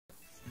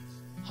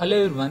Hello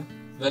everyone,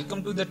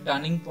 welcome to the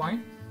turning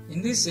point.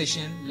 In this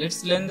session,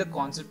 let's learn the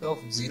concept of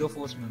zero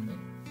force member.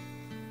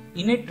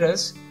 In a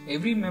truss,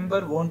 every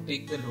member won't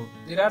take the load.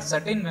 There are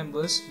certain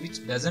members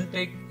which doesn't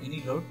take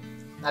any load,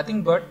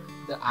 nothing but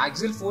the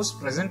axial force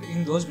present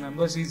in those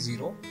members is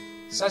zero.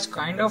 Such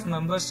kind of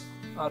members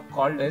are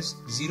called as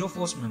zero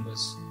force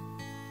members.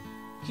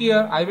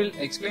 Here I will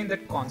explain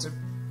that concept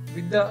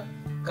with the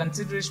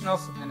consideration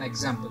of an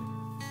example.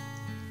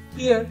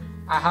 Here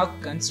I have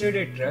considered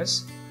a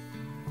truss.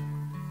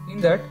 In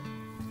that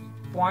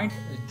point,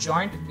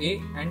 joint A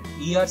and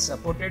E are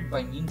supported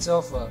by means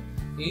of A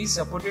is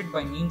supported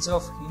by means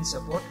of hinge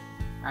support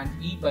and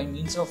E by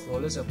means of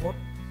roller support.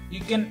 You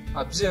can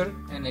observe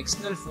an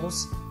external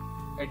force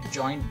at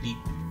joint D.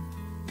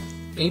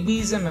 AB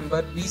is a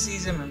member, BC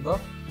is a member.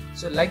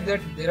 So like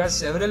that there are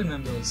several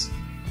members.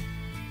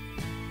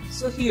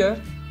 So here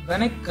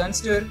when I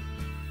consider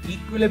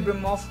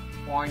equilibrium of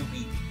point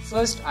B,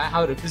 first I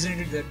have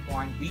represented that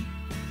point B.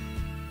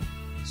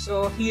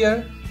 So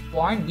here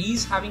point B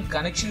is having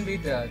connection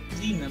with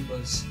three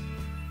members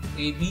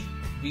AB,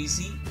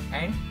 BC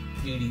and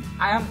BD.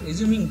 I am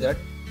assuming that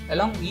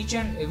along each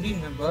and every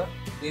member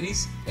there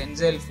is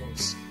tensile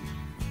force.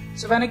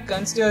 So when I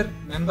consider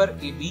member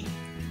AB,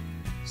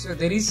 so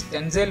there is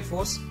tensile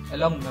force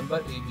along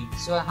member AB.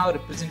 So I have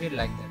represented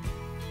like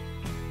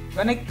that.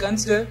 When I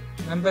consider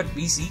member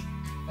BC,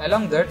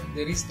 along that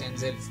there is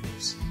tensile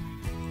force.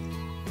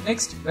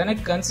 Next, when I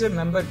consider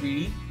member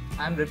BD,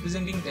 I am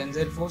representing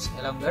tensile force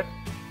along that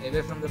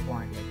away from the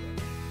point like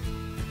that.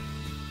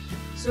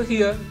 So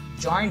here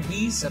joint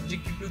B is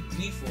subjected to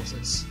three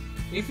forces.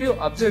 If you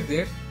observe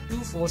there, two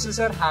forces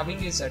are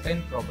having a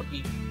certain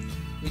property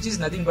which is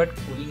nothing but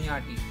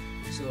collinearity.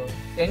 So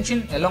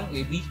tension along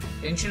AB,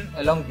 tension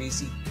along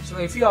BC. So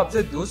if you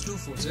observe those two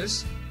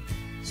forces,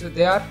 so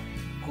they are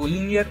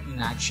collinear in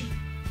action.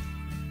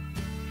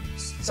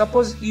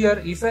 Suppose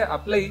here if I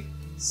apply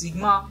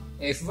sigma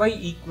Fy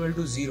equal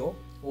to 0,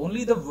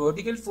 only the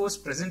vertical force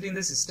present in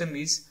the system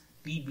is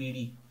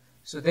TBD.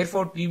 So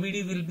therefore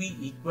TBD will be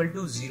equal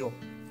to 0.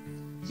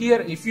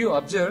 Here if you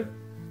observe,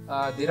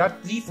 there are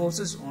three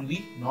forces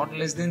only, not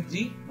less than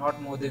 3,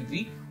 not more than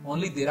 3,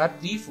 only there are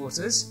three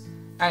forces,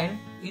 and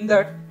in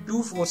that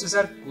two forces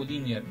are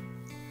collinear.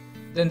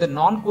 Then the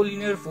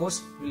non-collinear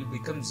force will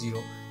become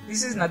 0.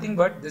 This is nothing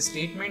but the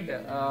statement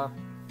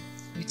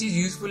which is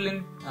useful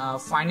in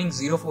finding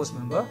zero force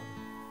member.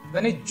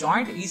 When a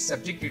joint is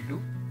subjected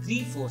to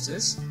three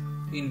forces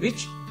in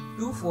which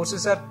two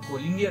forces are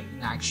collinear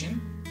in action,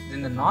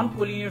 then the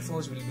non-collinear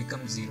force will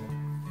become 0.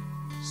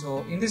 So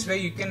in this way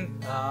you can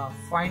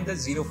find the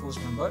zero force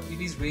member. It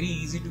is very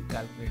easy to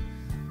calculate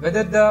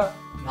whether the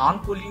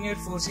non-collinear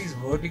force is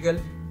vertical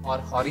or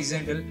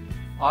horizontal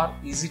or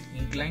is it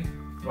inclined.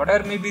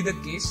 Whatever may be the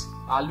case,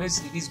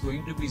 always it is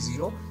going to be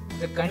 0.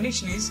 The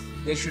condition is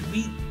there should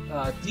be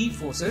three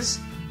forces,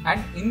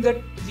 and in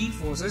those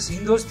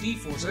three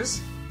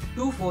forces,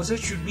 two forces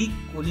should be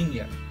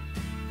collinear.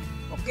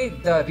 Okay,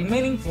 the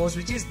remaining force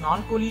which is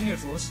non-collinear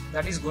force,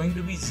 that is going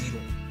to be 0.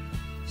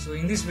 So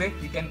in this way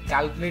we can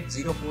calculate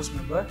zero force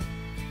member.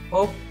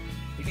 Hope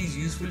it is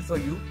useful for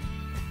you.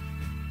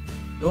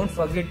 Don't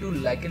forget to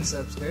like and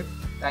subscribe.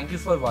 Thank you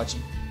for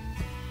watching.